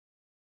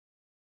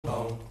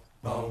Welcome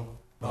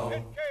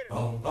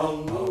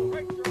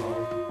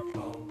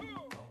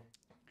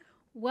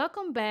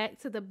back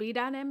to the Be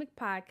Dynamic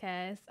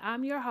podcast.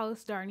 I'm your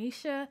host,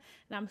 Darnisha, and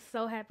I'm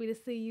so happy to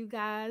see you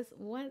guys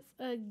once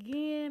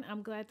again.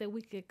 I'm glad that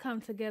we could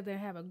come together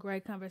and have a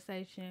great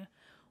conversation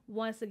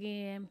once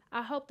again.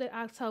 I hope that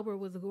October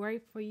was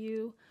great for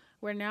you.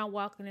 We're now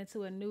walking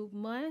into a new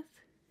month,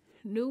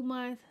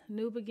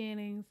 new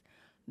beginnings,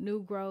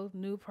 new growth,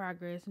 new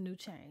progress, new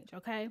change,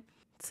 okay?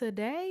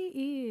 Today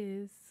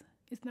is,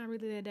 it's not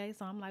really that day,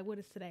 so I'm like, what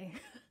is today?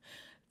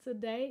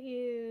 Today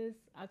is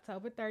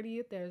October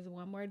 30th. There's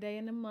one more day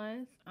in the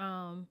month.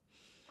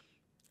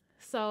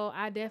 So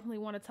I definitely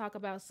want to talk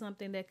about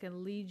something that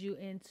can lead you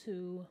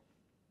into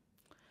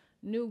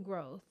new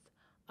growth.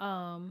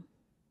 Um,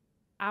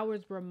 I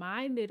was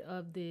reminded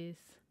of this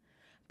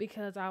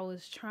because I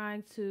was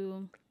trying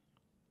to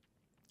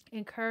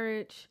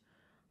encourage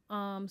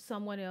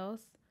someone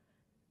else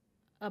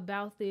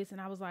about this,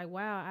 and I was like,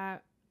 wow,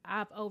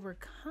 I've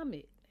overcome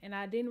it. And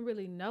I didn't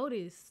really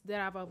notice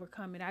that I've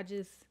overcome it.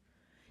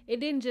 It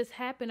didn't just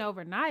happen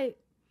overnight,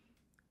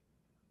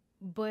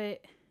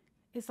 but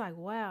it's like,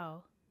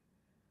 wow,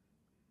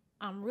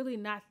 I'm really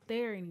not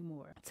there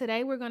anymore.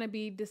 Today, we're going to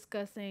be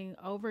discussing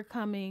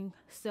overcoming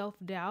self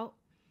doubt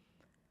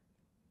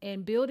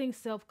and building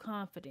self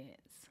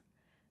confidence.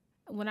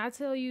 When I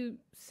tell you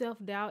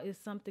self doubt is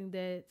something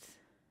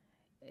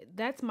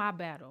that's my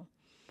battle.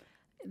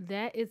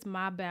 That is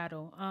my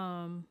battle.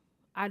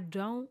 I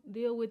don't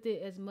deal with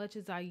it as much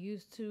as I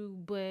used to,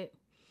 but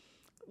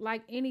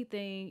like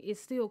anything, it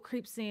still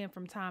creeps in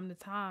from time to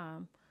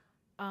time.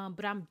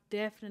 But I'm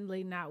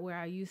definitely not where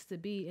I used to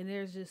be. And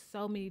there's just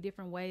so many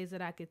different ways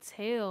that I could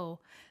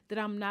tell that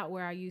I'm not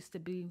where I used to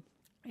be.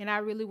 And I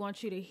really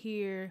want you to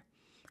hear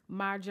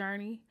my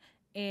journey,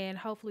 and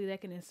hopefully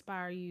that can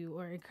inspire you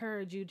or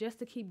encourage you just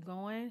to keep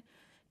going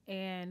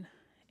and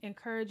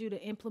encourage you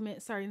to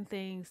implement certain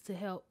things to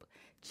help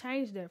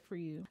change that for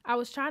you. I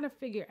was trying to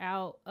figure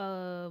out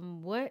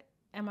what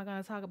am I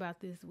going to talk about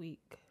this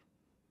week?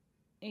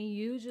 And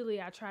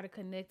usually I try to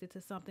connect it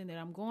to something that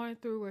I'm going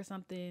through or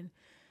something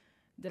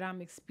that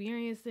I'm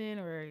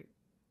experiencing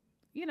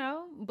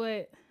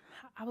but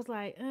I was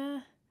like,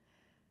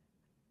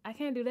 I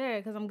can't do that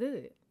because I'm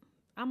good.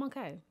 I'm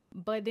okay.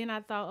 But then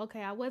I thought,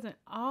 okay, I wasn't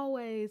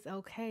always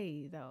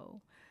okay though.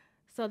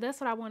 So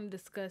that's what I want to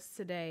discuss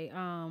today.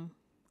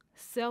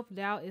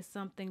 Self-doubt is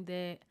something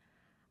that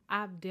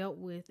I've dealt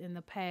with in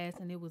the past,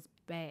 and it was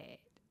bad.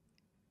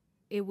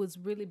 It was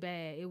really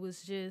bad. It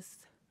was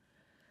just,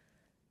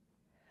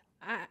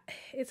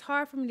 it's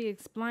hard for me to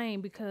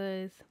explain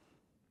because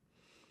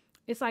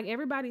it's like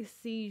everybody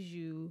sees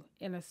you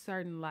in a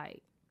certain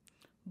light,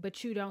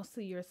 but you don't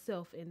see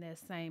yourself in that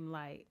same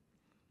light.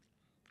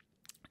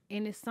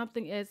 And it's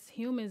something as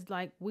humans,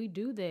 like we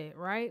do that,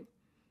 right?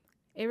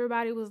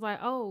 Everybody was like,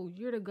 oh,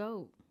 you're the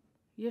GOAT.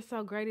 You're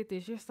so great at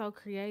this. You're so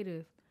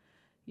creative.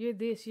 You're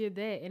this, you're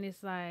that. And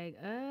it's like,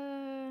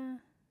 I'm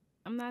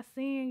not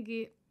seeing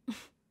it.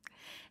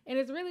 And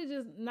it's really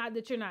just not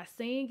that you're not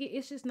seeing it.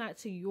 It's just not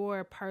to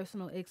your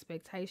personal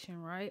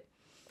expectation, right?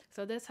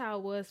 So that's how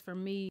it was for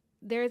me.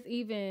 There's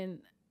even,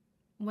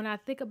 when I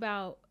think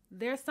about,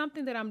 there's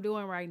something that I'm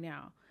doing right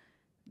now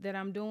that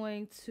I'm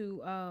doing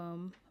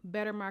to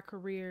better my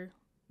career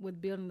with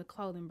building the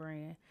clothing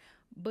brand.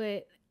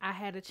 But I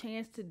had a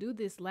chance to do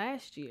this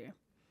last year.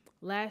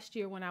 Last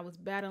year when I was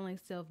battling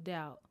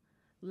self-doubt.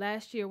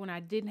 Last year when I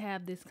didn't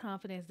have this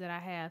confidence that I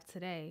have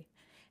today.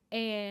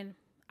 And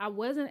I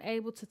wasn't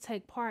able to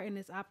take part in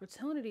this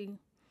opportunity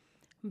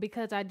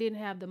because I didn't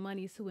have the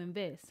money to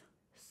invest.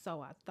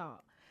 So I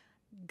thought.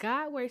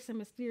 God works in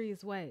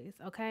mysterious ways,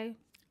 okay?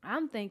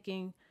 I'm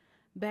thinking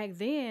back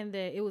then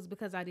that it was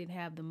because I didn't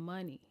have the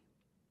money.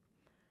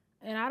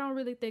 And I don't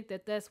really think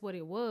that that's what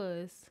it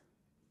was.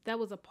 That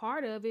was a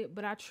part of it,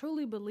 but I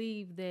truly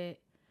believe that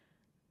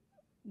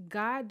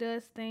God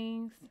does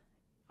things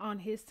on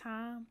his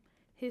time.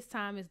 His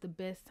time is the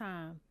best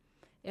time.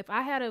 If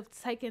I had have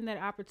taken that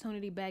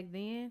opportunity back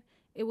then,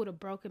 it would have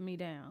broken me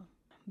down.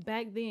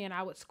 Back then,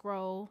 I would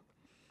scroll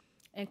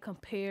and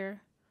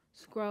compare,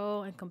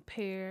 scroll and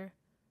compare,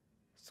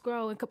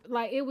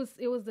 like it was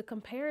the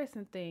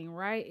comparison thing,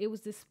 right? It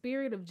was the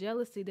spirit of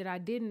jealousy that I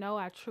didn't know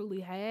I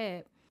truly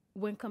had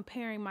when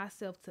comparing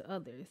myself to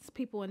others,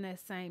 people in that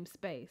same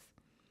space.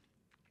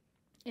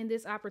 In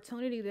this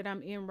opportunity that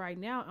I'm in right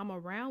now, I'm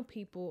around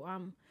people,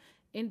 I'm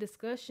in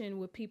discussion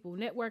with people,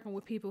 networking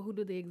with people who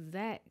do the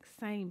exact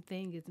same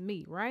thing as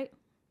me, right?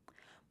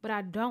 But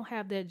I don't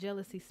have that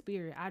jealousy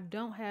spirit. I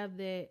don't have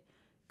that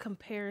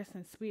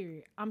comparison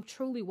spirit. I'm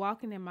truly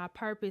walking in my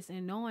purpose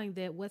and knowing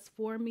that what's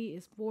for me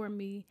is for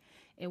me.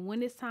 And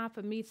when it's time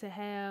for me to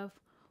have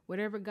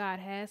whatever God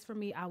has for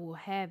me, I will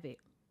have it.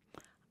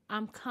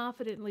 I'm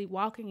confidently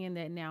walking in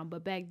that now,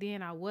 but back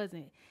then I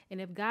wasn't.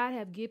 And if God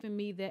had given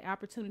me that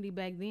opportunity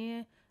back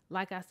then,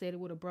 like I said, it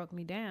would have broke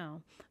me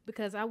down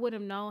because I would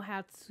have known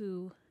how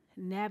to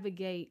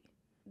navigate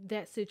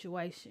that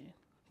situation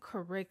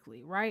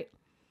correctly, right?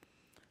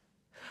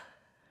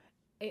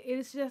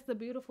 It's just a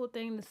beautiful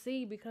thing to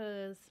see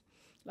because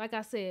Like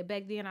I said,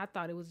 back then I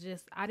thought it was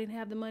just I didn't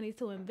have the money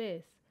to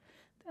invest.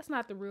 That's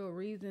not the real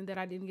reason that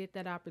I didn't get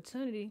that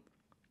opportunity.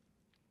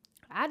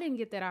 I didn't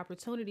get that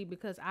opportunity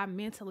because I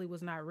mentally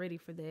was not ready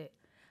for that.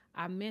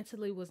 I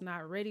mentally was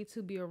not ready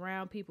to be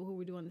around people who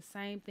were doing the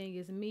same thing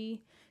as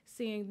me,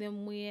 seeing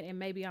them win, and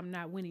maybe I'm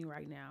not winning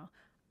right now.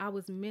 I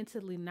was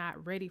mentally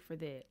not ready for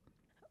that.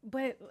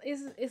 But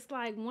it's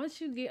like once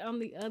you get on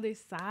the other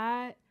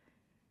side,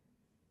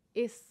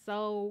 it's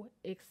so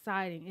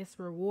exciting. It's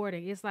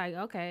rewarding. It's like,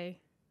 okay,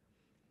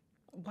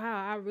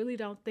 wow, I really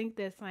don't think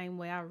that same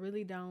way. I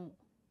really don't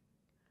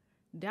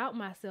doubt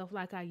myself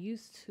like I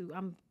used to.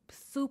 I'm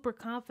super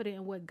confident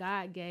in what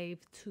God gave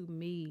to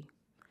me.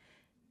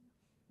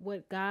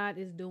 What God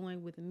is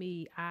doing with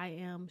me, I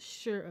am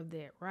sure of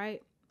that,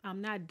 right? I'm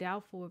not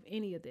doubtful of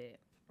any of that.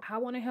 I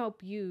want to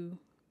help you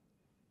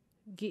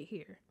get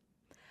here.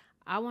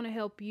 I want to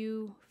help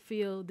you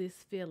feel this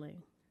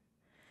feeling.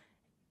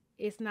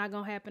 It's not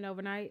going to happen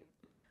overnight,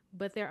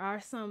 but there are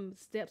some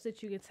steps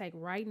that you can take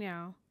right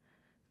now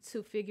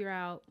to figure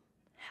out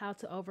how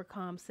to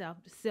overcome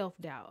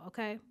self-doubt,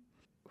 okay?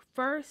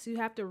 First, you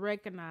have to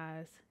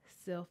recognize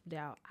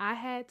self-doubt. I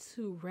had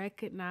to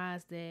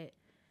recognize that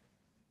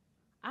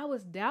I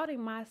was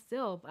doubting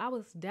myself. I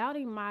was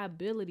doubting my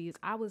abilities.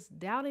 I was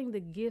doubting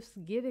the gifts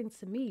given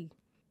to me.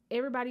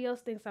 Everybody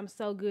else thinks I'm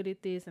so good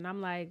at this, and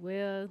I'm like,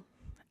 well,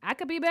 I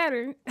could be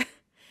better.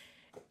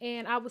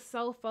 And I was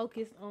so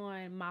focused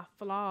on my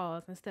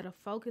flaws instead of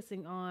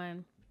focusing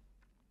on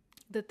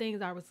the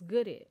things I was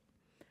good at.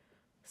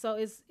 So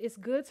it's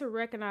good to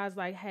recognize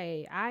like,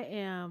 hey,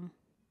 I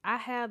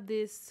have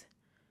this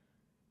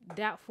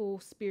doubtful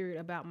spirit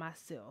about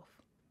myself.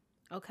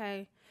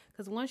 Okay?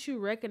 Because once you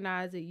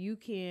recognize it, you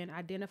can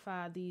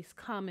identify these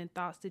common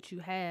thoughts that you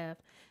have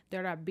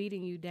that are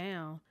beating you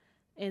down.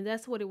 And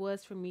that's what it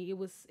was for me. It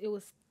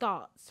was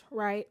thoughts,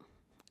 right?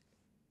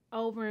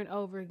 Over and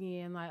over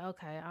again, like,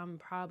 okay, I'm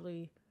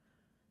probably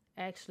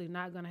actually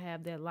not going to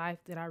have that life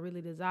that I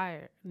really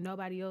desire.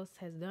 Nobody else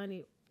has done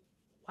it.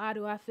 Why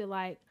do I feel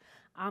like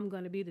I'm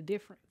going to be the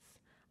difference?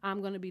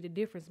 I'm going to be the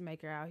difference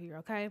maker out here,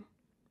 okay?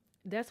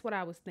 That's what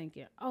I was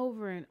thinking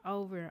over and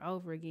over and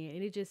over again.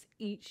 And it just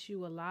eats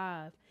you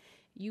alive.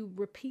 You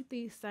repeat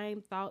these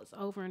same thoughts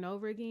over and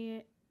over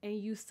again, and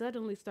you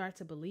suddenly start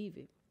to believe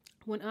it.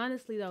 When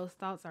honestly, those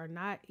thoughts are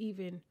not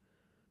even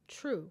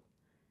true.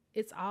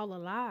 It's all a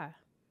lie.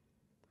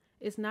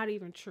 It's not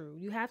even true.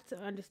 You have to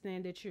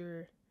understand that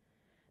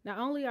not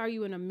only are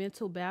you in a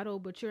mental battle,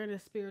 but you're in a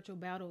spiritual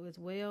battle as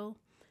well.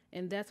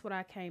 And that's what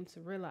I came to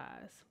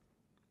realize.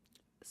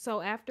 So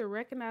after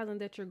recognizing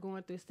that you're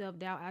going through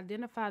self-doubt,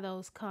 identify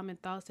those common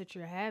thoughts that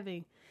you're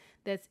having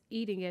that's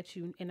eating at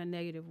you in a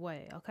negative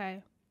way,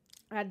 okay?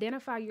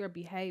 Identify your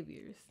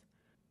behaviors.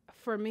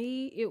 For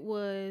me, it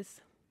was,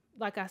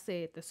 like I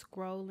said, the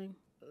scrolling.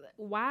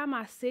 Why am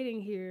I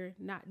sitting here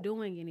not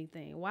doing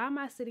anything? Why am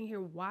I sitting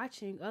here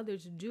watching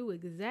others do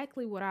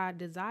exactly what I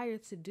desire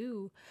to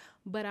do,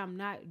 but I'm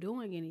not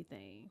doing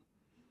anything?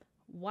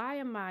 Why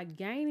am I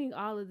gaining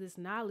all of this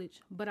knowledge,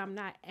 but I'm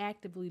not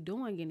actively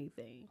doing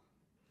anything?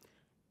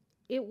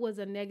 It was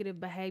a negative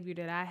behavior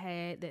that I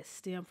had that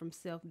stemmed from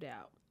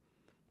self-doubt.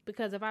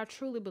 Because if I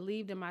truly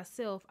believed in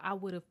myself, I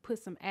would have put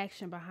some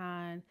action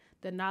behind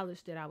the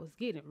knowledge that I was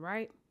getting,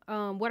 right?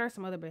 What are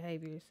some other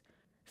behaviors?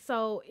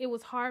 So it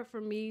was hard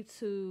for me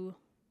to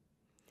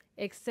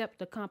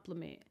accept a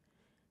compliment.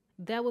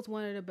 That was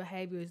one of the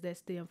behaviors that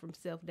stemmed from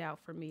self-doubt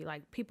for me.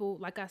 Like people,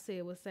 like I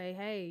said, would say,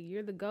 hey,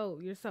 you're the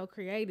GOAT. You're so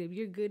creative.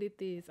 You're good at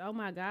this. Oh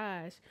my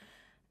gosh.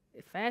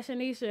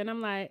 Fashionisha. And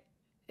I'm like,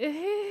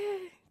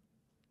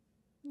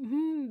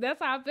 that's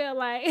how I felt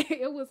like.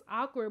 It was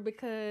awkward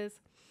because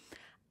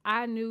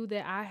I knew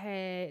that I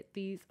had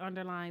these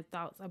underlying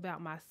thoughts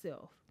about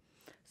myself.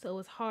 So it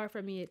was hard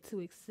for me to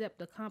accept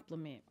a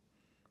compliment.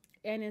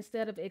 And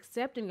instead of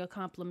accepting a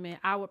compliment,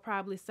 I would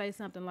probably say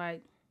something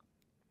like,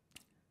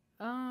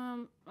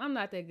 I'm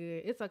not that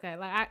good. It's okay.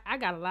 Like I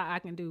got a lot I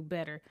can do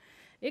better.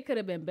 It could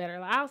have been better.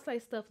 Like, I'll say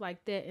stuff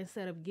like that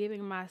instead of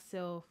giving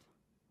myself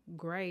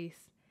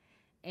grace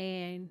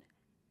and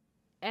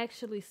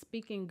actually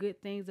speaking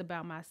good things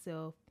about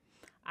myself.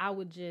 I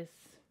would just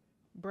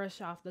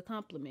brush off the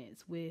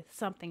compliments with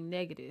something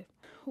negative,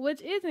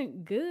 which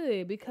isn't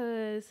good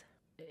because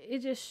it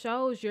just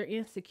shows your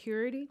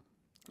insecurity.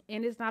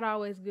 And it's not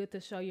always good to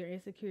show your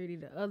insecurity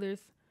to others,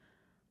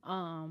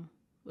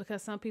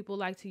 because some people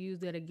like to use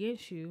that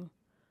against you.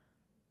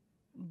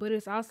 But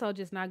it's also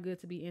just not good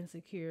to be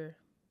insecure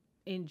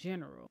in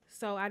general.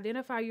 So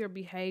identify your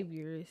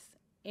behaviors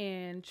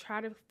and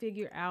try to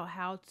figure out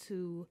how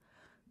to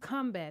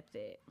combat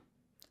that.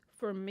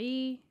 For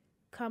me,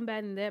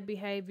 combating that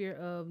behavior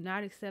of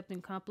not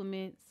accepting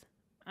compliments,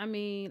 I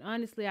mean,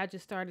 honestly, I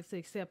just started to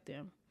accept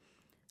them.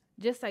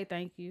 Just say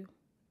thank you.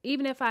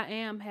 Even if I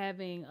am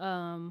having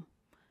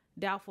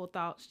doubtful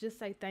thoughts, just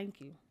say thank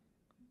you.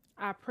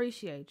 I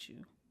appreciate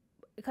you.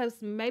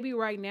 Because maybe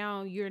right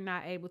now you're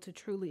not able to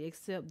truly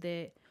accept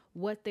that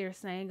what they're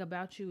saying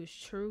about you is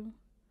true.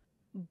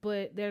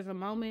 But there's a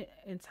moment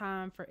in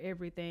time for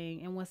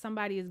everything. And when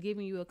somebody is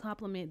giving you a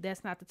compliment,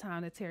 that's not the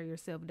time to tear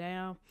yourself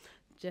down.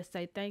 Just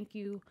say thank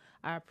you.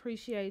 I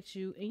appreciate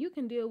you. And you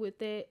can deal with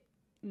that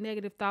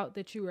negative thought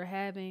that you were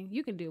having.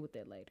 You can deal with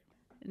that later.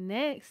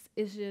 Next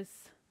is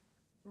just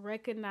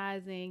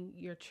recognizing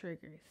your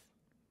triggers.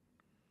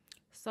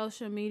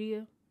 Social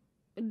media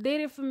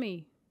did it for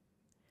me.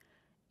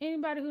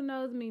 Anybody who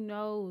knows me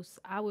knows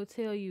I will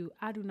tell you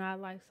I do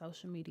not like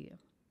social media.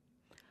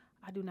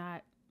 I do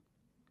not.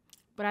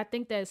 But I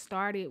think that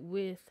started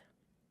with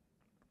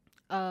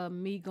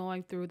me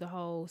going through the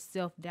whole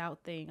self-doubt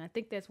thing. I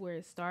think that's where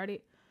it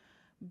started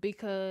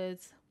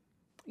because,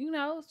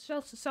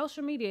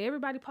 social media,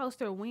 everybody posts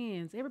their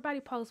wins. Everybody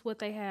posts what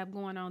they have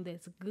going on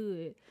that's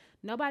good.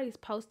 Nobody's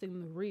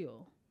posting the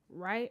real,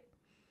 right?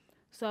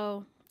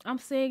 So I'm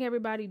seeing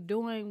everybody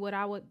doing what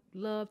I would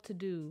love to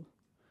do,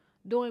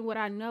 doing what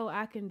I know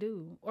I can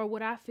do, or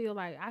what I feel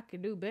like I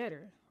can do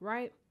better,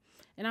 right?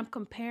 And I'm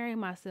comparing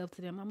myself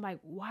to them. I'm like,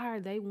 why are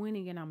they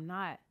winning and I'm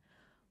not?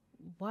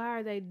 Why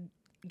are they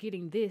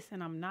getting this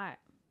and I'm not?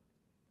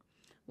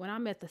 When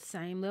I'm at the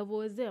same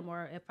level as them,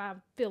 or if I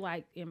feel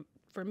like,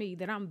 for me,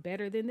 that I'm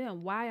better than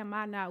them, why am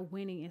I not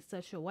winning in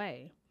such a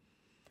way?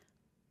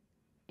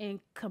 And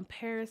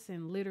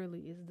comparison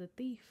literally is the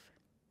thief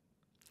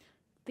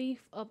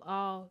of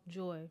all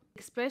joy,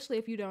 especially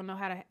if you don't know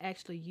how to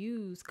actually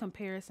use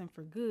comparison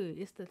for good.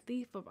 It's the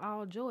thief of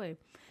all joy.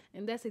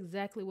 And that's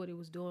exactly what it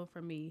was doing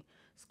for me.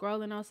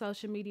 Scrolling on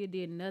social media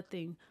did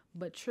nothing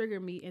but trigger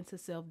me into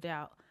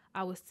self-doubt.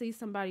 I would see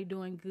somebody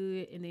doing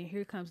good, and then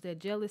here comes that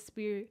jealous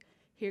spirit.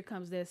 Here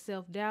comes that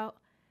self-doubt.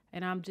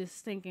 And I'm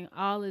just thinking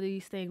all of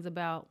these things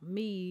about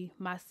me,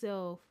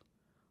 myself,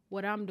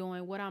 what I'm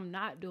doing, what I'm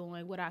not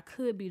doing, what I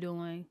could be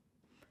doing.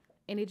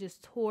 And it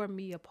just tore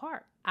me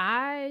apart.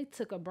 I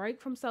took a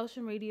break from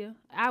social media.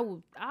 I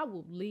will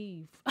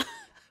leave.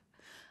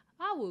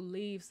 I will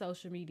leave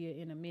social media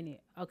in a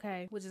minute,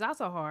 okay? Which is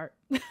also hard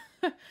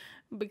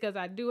because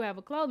I do have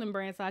a clothing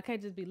brand, so I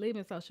can't just be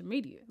leaving social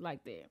media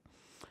like that.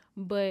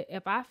 But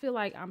if I feel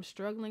like I'm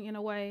struggling in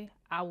a way,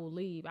 I will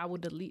leave. I will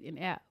delete an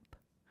app.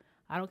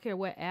 I don't care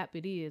what app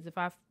it is. If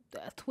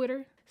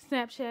Twitter,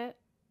 Snapchat,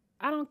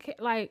 I don't care,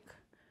 like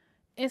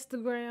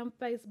Instagram,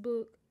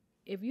 Facebook.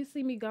 If you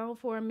see me gone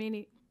for a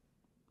minute,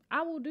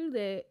 I will do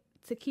that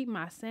to keep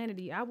my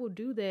sanity. I will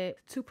do that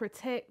to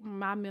protect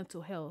my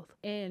mental health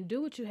and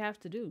do what you have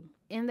to do.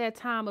 In that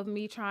time of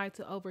me trying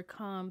to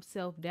overcome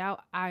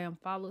self-doubt, I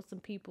unfollowed some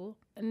people.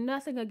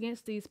 Nothing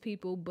against these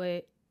people,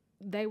 but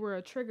they were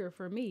a trigger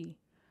for me,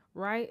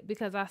 right?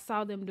 Because I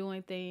saw them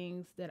doing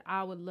things that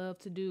I would love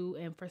to do,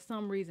 and for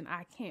some reason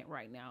I can't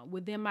right now.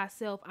 Within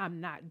myself, I'm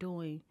not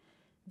doing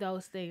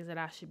those things that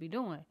I should be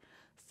doing.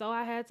 So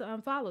I had to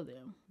unfollow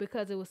them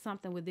because it was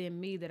something within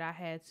me that I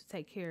had to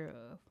take care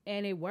of.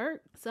 And it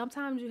worked.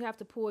 Sometimes you have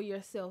to pull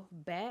yourself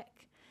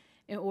back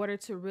in order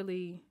to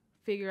really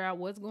figure out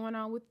what's going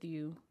on with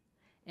you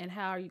and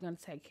how are you going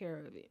to take care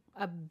of it.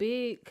 A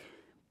big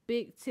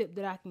tip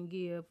that I can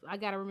give, I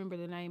got to remember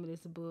the name of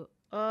this book.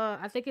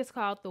 I think it's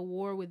called The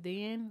War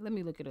Within. Let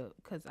me look it up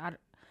because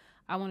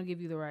I want to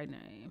give you the right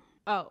name.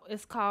 Oh,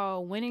 it's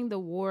called Winning the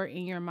War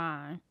in Your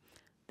Mind.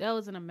 That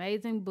was an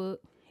amazing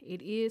book.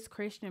 It is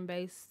Christian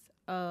based,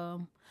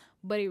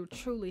 but it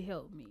truly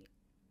helped me.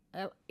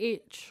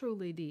 It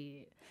truly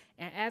did.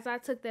 And as I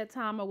took that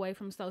time away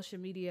from social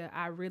media,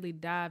 I really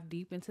dived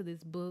deep into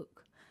this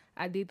book.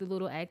 I did the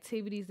little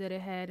activities that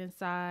it had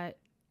inside,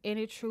 and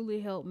it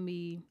truly helped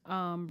me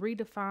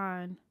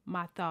redefine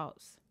my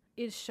thoughts.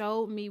 It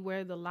showed me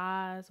where the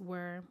lies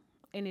were,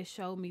 and it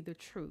showed me the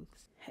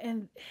truths.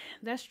 And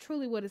that's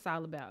truly what it's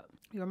all about.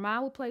 Your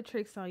mind will play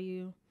tricks on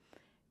you.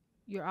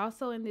 You're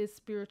also in this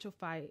spiritual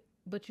fight.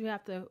 But you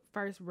have to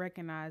first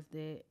recognize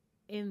that.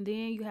 And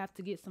then you have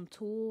to get some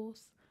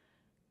tools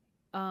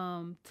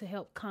to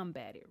help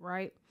combat it,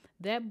 right?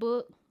 That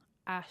book,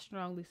 I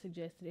strongly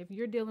suggest it. If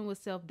you're dealing with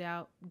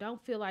self-doubt,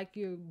 don't feel like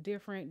you're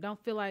different.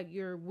 Don't feel like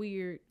you're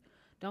weird.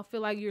 Don't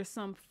feel like you're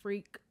some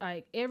freak.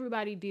 Like,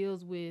 everybody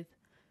deals with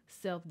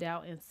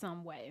self-doubt in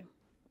some way,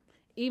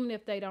 even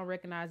if they don't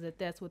recognize that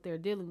that's what they're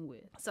dealing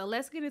with. So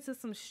let's get into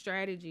some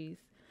strategies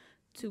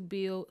to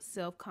build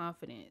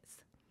self-confidence.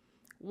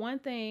 One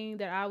thing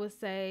that I would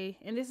say,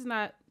 and this is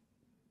not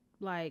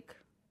like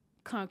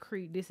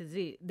concrete, this is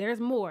it. There's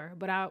more,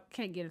 but I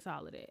can't get into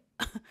all of that.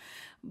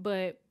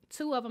 But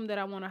two of them that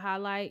I want to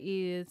highlight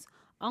is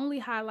only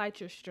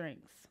highlight your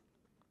strengths.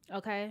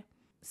 Okay?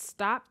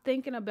 Stop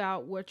thinking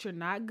about what you're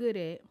not good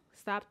at.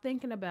 Stop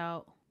thinking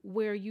about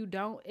where you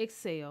don't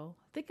excel.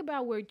 Think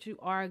about where you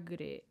are good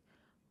at.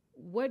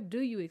 What do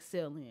you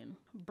excel in?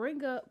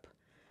 Bring up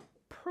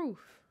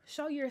proof.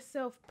 Show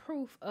yourself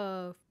proof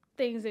of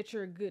things that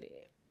you're good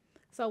at.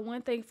 So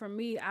one thing for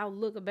me, I'll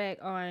look back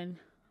on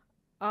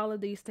all of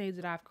these things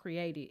that I've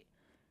created,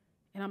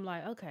 and I'm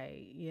like,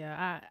 okay,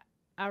 yeah,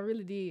 I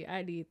really did.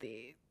 I did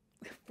that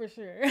for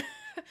sure.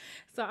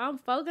 So I'm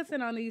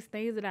focusing on these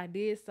things that I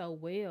did so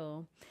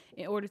well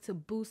in order to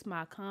boost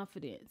my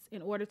confidence,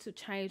 in order to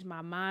change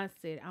my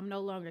mindset. I'm no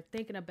longer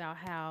thinking about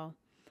how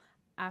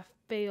I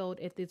failed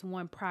at this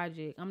one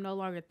project. I'm no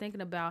longer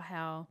thinking about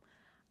how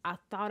I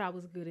thought I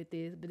was good at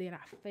this, but then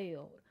I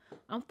failed.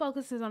 I'm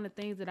focusing on the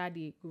things that I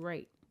did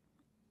great.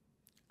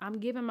 I'm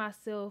giving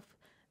myself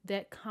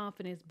that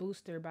confidence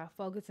booster by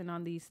focusing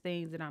on these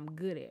things that I'm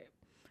good at,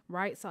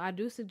 right? So I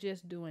do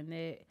suggest doing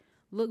that.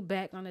 Look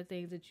back on the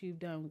things that you've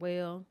done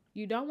well.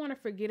 You don't want to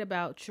forget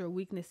about your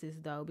weaknesses,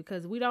 though,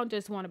 because we don't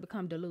just want to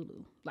become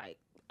Delulu. Like,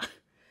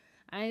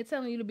 I ain't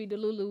telling you to be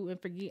Delulu and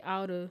forget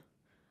all the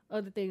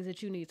other things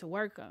that you need to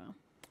work on.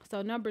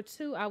 So number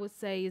 2, I would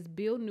say, is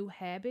build new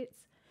habits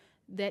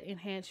that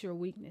enhance your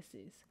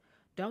weaknesses.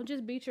 Don't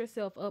just beat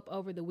yourself up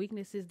over the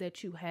weaknesses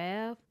that you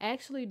have.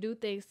 Actually do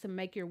things to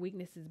make your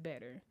weaknesses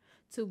better,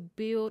 to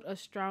build a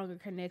stronger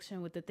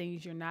connection with the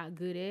things you're not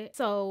good at.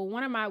 So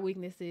one of my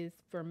weaknesses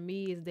for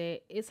me is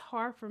that it's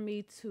hard for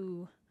me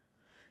to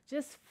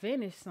just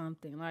finish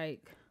something.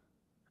 Like,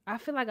 I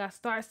feel like I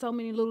start so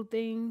many little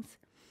things.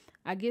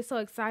 I get so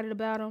excited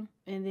about them,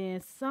 and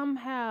then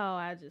somehow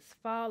I just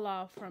fall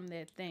off from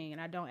that thing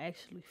and I don't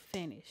actually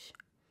finish.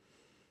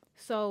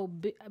 So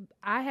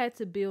I had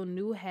to build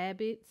new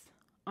habits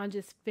on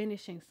just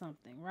finishing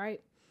something, right?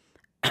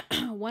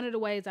 One of the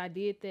ways I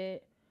did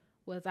that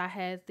was I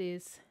had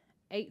this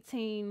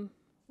 18,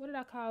 what did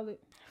I call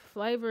it?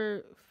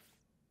 Flavor,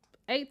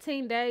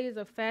 18 days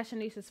of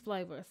Fashionistas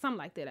flavor, something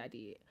like that I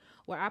did,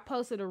 where I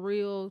posted a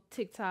real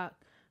TikTok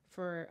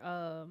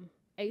for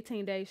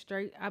 18 days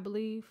straight, I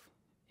believe,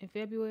 in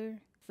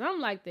February.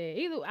 Something like that.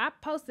 Either I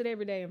posted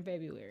every day in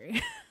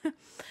February.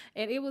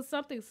 And it was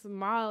something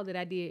small that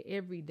I did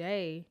every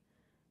day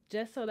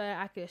just so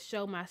that I could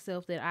show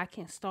myself that I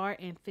can start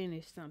and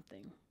finish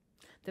something,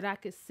 that I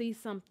could see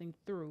something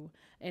through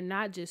and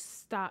not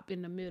just stop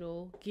in the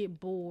middle, get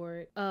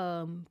bored,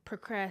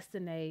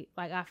 procrastinate.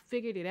 Like, I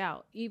figured it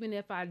out, even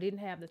if I didn't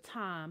have the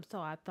time. So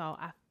I thought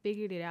I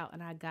figured it out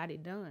and I got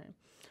it done.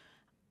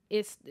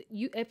 It's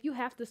you. If you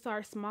have to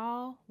start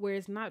small where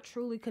it's not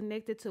truly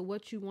connected to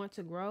what you want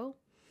to grow,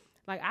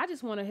 like, I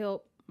just want to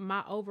help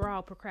my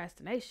overall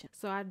procrastination.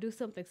 So I do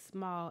something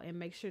small and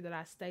make sure that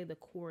I stay the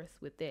course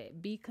with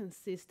that. Be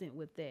consistent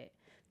with that.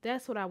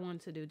 That's what I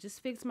wanted to do.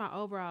 Just fix my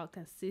overall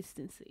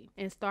consistency.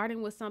 And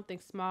starting with something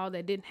small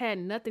that had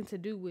nothing to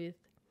do with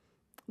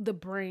the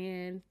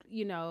brand,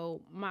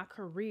 my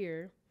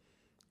career.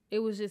 It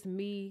was just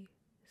me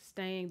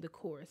staying the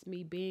course,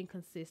 me being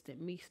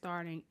consistent, me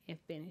starting and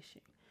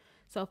finishing.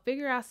 So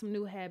figure out some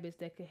new habits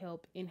that could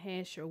help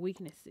enhance your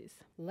weaknesses.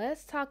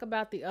 Let's talk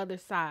about the other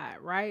side,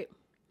 right?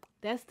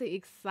 That's the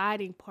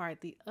exciting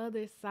part, the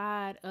other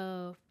side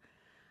of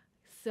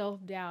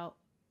self-doubt.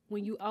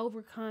 When you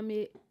overcome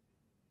it,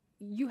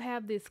 you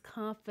have this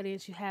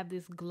confidence, you have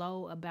this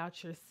glow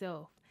about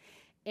yourself.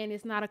 And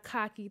it's not a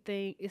cocky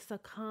thing, it's a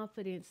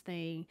confidence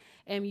thing.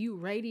 And you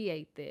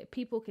radiate that.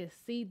 People can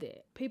see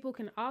that. People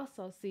can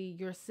also see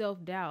your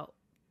self-doubt.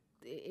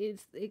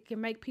 It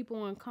can make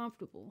people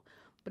uncomfortable.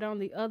 But on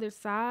the other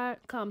side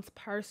comes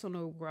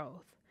personal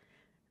growth.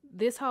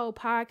 This whole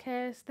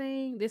podcast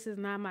thing, this is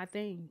not my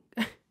thing.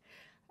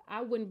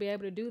 I wouldn't be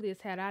able to do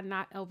this had I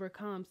not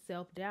overcome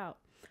self-doubt.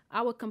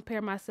 I would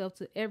compare myself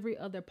to every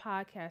other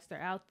podcaster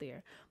out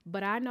there.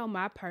 But I know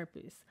my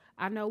purpose.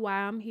 I know why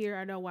I'm here.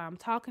 I know why I'm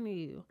talking to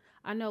you.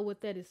 I know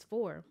what that is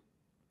for.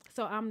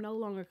 So I'm no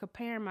longer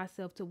comparing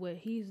myself to what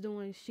he's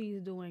doing,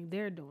 she's doing,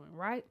 they're doing,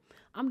 right?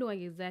 I'm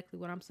doing exactly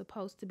what I'm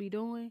supposed to be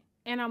doing.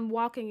 And I'm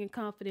walking in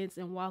confidence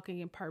and walking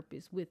in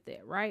purpose with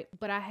that, right?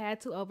 But I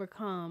had to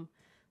overcome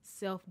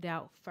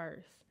self-doubt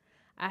first.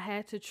 I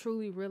had to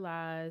truly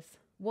realize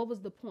what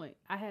was the point.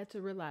 I had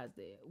to realize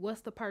that.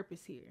 What's the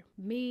purpose here?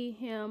 Me,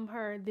 him,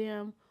 her,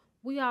 them.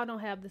 We all don't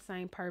have the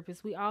same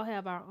purpose. We all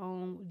have our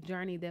own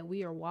journey that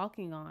we are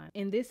walking on.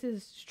 And this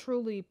is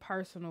truly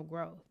personal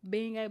growth.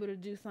 Being able to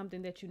do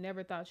something that you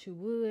never thought you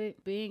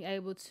would. Being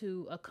able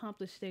to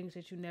accomplish things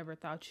that you never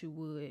thought you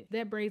would.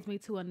 That brings me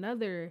to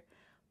another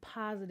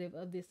positive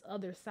of this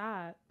other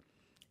side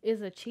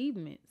is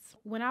achievements.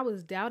 When I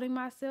was doubting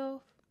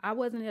myself, I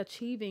wasn't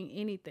achieving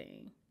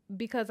anything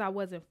because I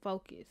wasn't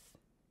focused.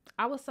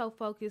 I was so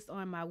focused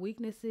on my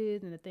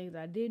weaknesses and the things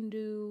I didn't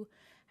do,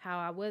 how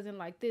I wasn't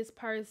like this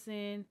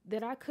person,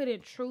 that I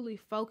couldn't truly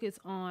focus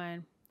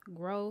on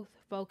growth,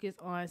 focus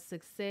on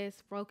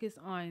success, focus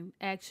on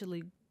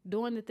actually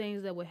doing the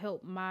things that would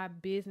help my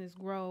business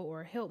grow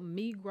or help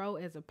me grow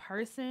as a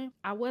person.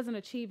 I wasn't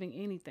achieving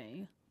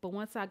anything. But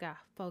once I got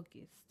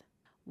focused,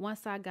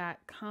 once I got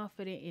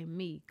confident in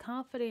me,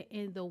 confident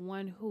in the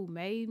one who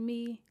made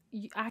me,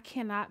 I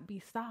cannot be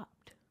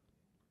stopped.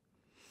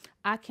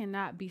 I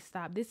cannot be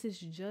stopped. This is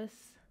just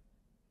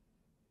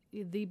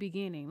the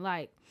beginning.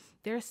 Like,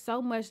 there's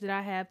so much that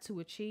I have to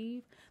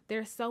achieve.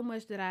 There's so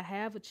much that I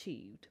have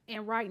achieved.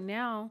 And right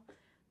now,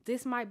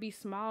 this might be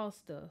small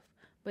stuff,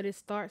 but it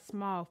starts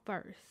small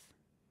first.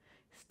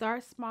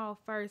 Start small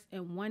first,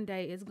 and one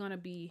day it's going to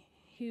be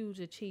huge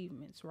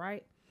achievements,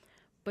 right?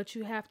 But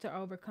you have to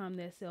overcome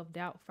that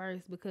self-doubt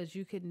first, because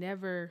you could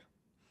never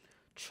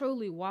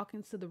truly walk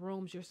into the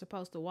rooms you're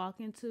supposed to walk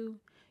into.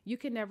 You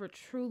can never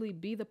truly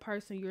be the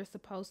person you're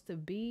supposed to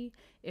be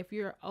if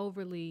you're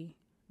overly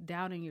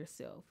doubting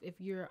yourself, if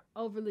you're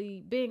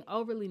being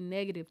overly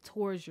negative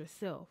towards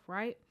yourself,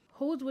 right?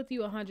 Who's with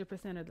you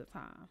 100% of the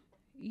time?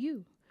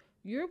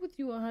 You're with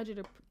you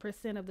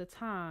 100% of the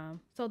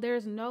time. So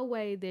there's no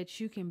way that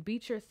you can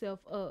beat yourself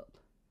up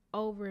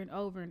over and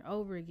over and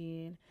over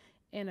again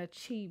and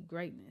achieve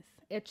greatness.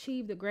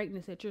 Achieve the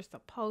greatness that you're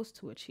supposed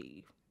to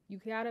achieve. You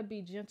gotta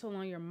be gentle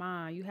on your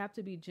mind. You have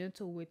to be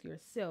gentle with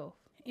yourself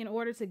in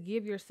order to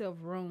give yourself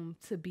room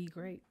to be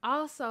great.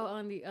 Also,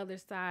 on the other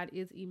side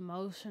is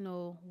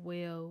emotional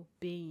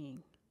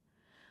well-being.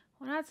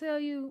 When I tell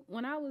you,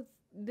 when I was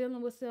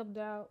dealing with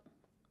self-doubt,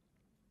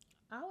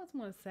 I was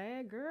one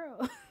sad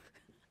girl.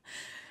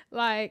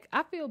 Like,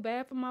 I feel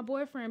bad for my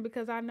boyfriend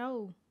because I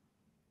know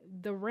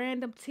the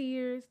random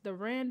tears,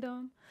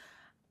 I'm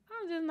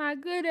just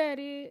not good at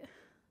it.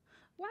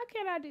 Why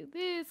can't I do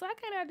this? Why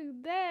can't I do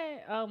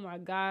that? Oh my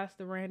gosh,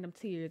 the random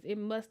tears. It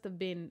must have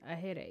been a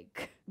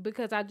headache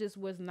because I just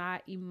was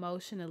not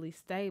emotionally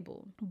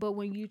stable. But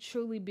when you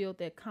truly build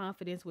that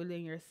confidence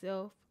within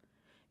yourself,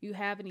 you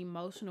have an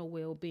emotional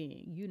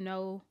well-being. You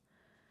know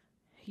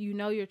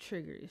your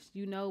triggers.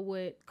 You know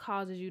what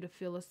causes you to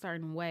feel a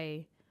certain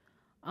way.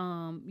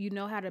 You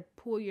know how to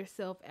pull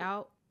yourself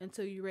out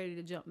until you're ready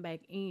to jump back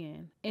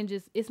in. And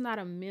just, it's not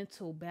a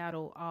mental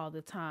battle all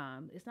the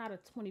time. It's not a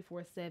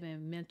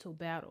 24/7 mental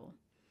battle,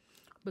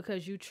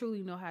 because you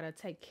truly know how to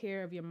take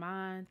care of your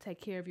mind,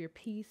 take care of your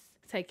peace,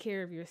 take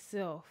care of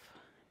yourself.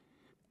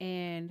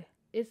 And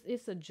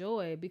it's a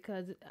joy,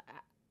 because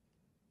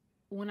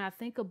when I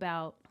think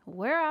about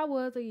where I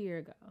was a year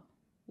ago,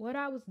 what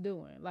I was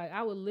doing, like,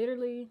 I would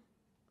literally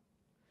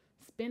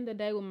spend the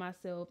day with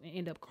myself and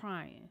end up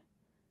crying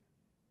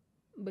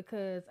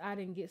because I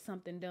didn't get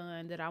something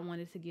done that I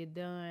wanted to get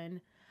done.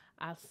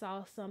 I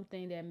saw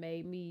something that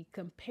made me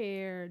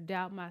compare,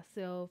 doubt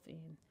myself,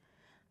 and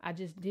I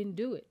just didn't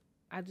do it.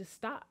 I just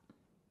stopped.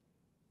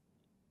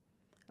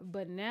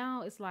 But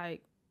now it's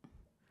like,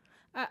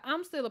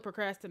 I'm still a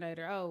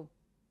procrastinator. Oh,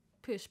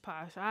 pish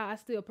posh. I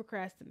still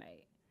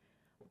procrastinate.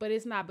 But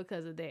it's not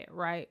because of that,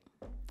 right?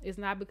 It's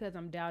not because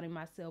I'm doubting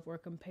myself or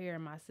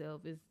comparing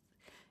myself.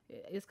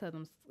 It's because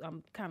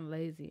I'm kind of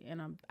lazy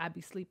and I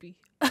be sleepy.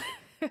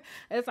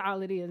 That's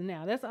all it is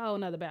now. That's a whole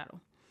nother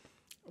battle.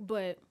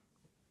 But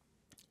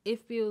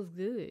it feels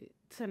good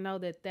to know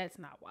that that's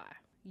not why.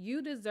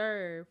 You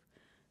deserve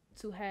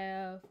to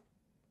have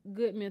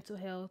good mental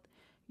health.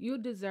 You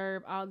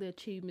deserve all the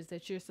achievements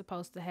that you're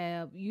supposed to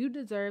have. You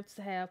deserve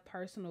to have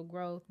personal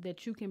growth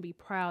that you can be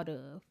proud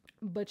of.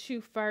 But you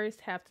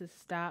first have to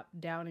stop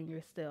doubting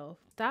yourself.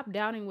 Stop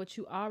doubting what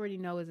you already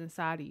know is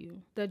inside of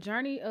you. The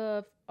journey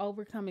of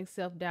overcoming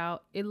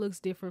self-doubt, it looks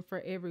different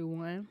for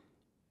everyone.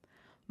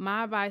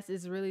 My advice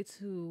is really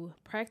to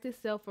practice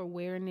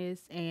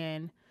self-awareness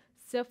and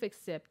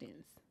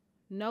self-acceptance.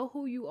 Know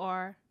who you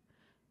are.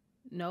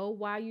 Know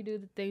why you do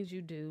the things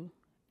you do.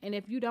 And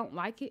if you don't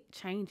like it,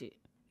 change it.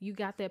 You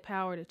got that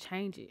power to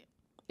change it.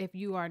 If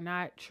you are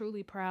not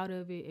truly proud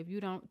of it, if you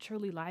don't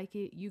truly like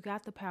it, you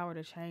got the power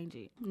to change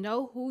it.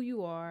 Know who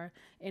you are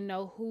and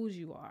know whose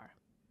you are.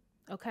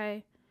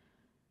 Okay?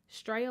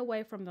 Stray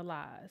away from the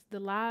lies. The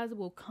lies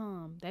will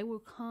come. They will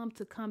come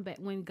back.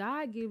 When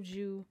God gives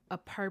you a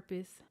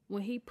purpose,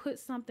 when he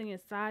puts something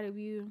inside of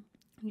you,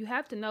 you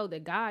have to know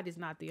that God is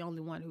not the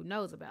only one who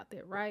knows about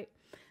that, right?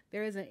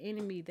 There is an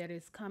enemy that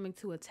is coming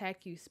to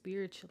attack you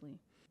spiritually.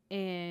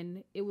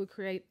 And it will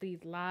create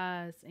these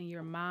lies in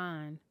your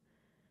mind,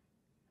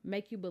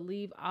 make you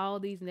believe all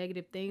these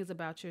negative things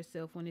about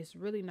yourself when it's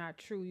really not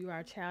true. You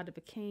are a child of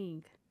a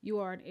king. You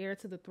are an heir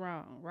to the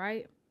throne,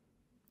 right?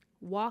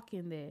 Walk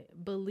in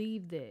that.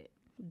 Believe that.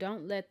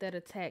 Don't let that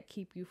attack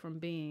keep you from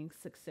being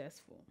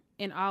successful.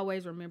 And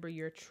always remember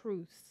your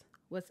truths,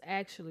 what's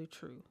actually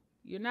true.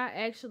 You're not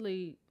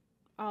actually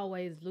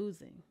always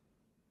losing.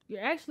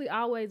 You're actually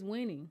always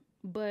winning.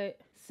 But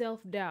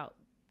self-doubt,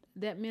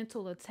 that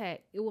mental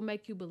attack, it will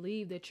make you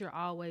believe that you're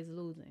always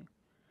losing.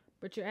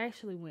 But you're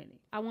actually winning.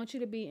 I want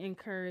you to be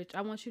encouraged.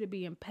 I want you to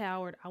be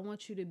empowered. I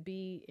want you to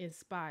be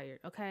inspired,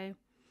 okay?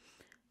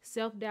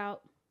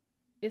 Self-doubt,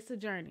 it's a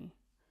journey.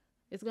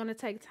 It's going to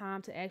take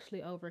time to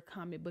actually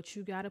overcome it, but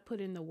you got to put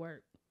in the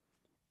work,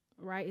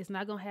 right? It's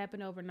not going to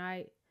happen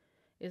overnight.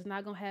 It's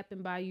not going to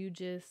happen by you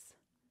just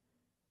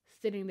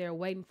sitting there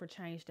waiting for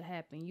change to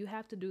happen. You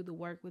have to do the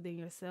work within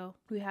yourself.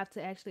 You have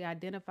to actually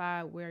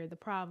identify where the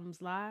problems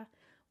lie,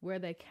 where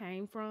they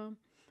came from,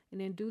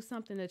 and then do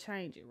something to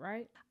change it,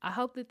 right? I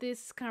hope that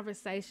this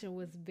conversation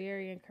was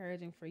very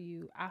encouraging for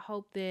you. I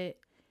hope that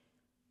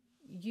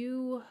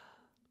you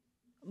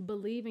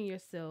believe in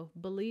yourself,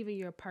 believe in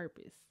your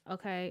purpose,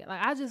 okay?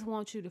 Like, I just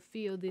want you to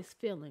feel this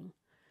feeling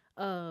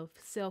of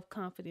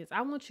self-confidence.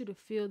 I want you to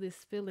feel this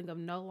feeling of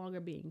no longer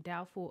being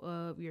doubtful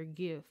of your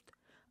gift,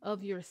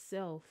 of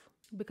yourself,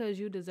 because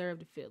you deserve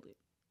to feel it.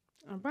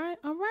 All right.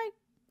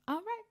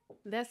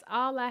 That's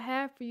all I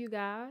have for you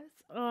guys.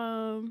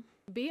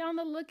 Be on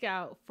the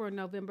lookout for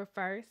November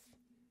 1st.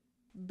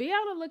 Be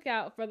on the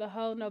lookout for the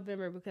whole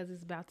November because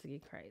it's about to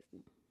get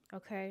crazy.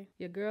 Okay?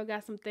 Your girl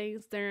got some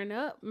things stirring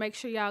up. Make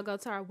sure y'all go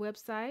to our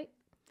website,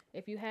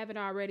 If you haven't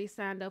already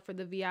signed up for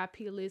the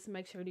VIP list,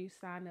 make sure you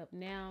sign up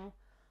now.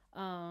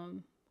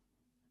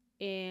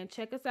 And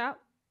check us out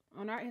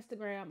on our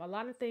Instagram. A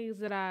lot of things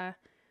that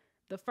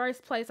the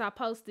first place I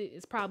posted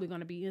is probably going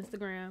to be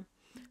Instagram.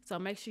 So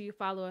make sure you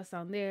follow us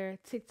on there,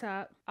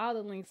 TikTok. All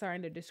the links are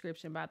in the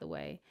description, by the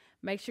way.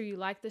 Make sure you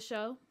like the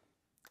show.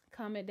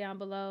 Comment down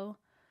below.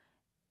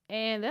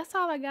 And that's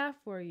all I got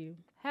for you.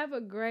 Have a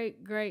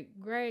great,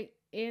 great, great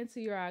end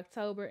to your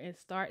October and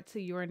start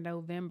to your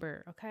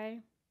November,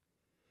 okay?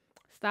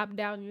 Stop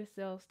doubting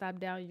yourself. Stop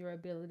doubting your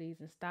abilities.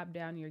 And stop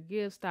doubting your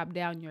gifts. Stop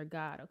doubting your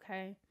God,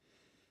 okay?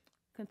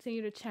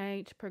 Continue to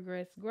change,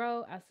 progress,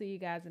 grow. I'll see you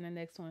guys in the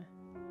next one.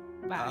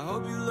 Bye. I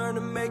hope you learn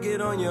to make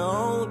it on your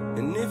own.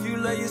 And if you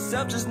love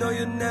yourself, just know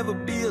you'll never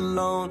be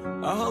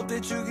alone. I hope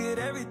that you get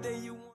everything you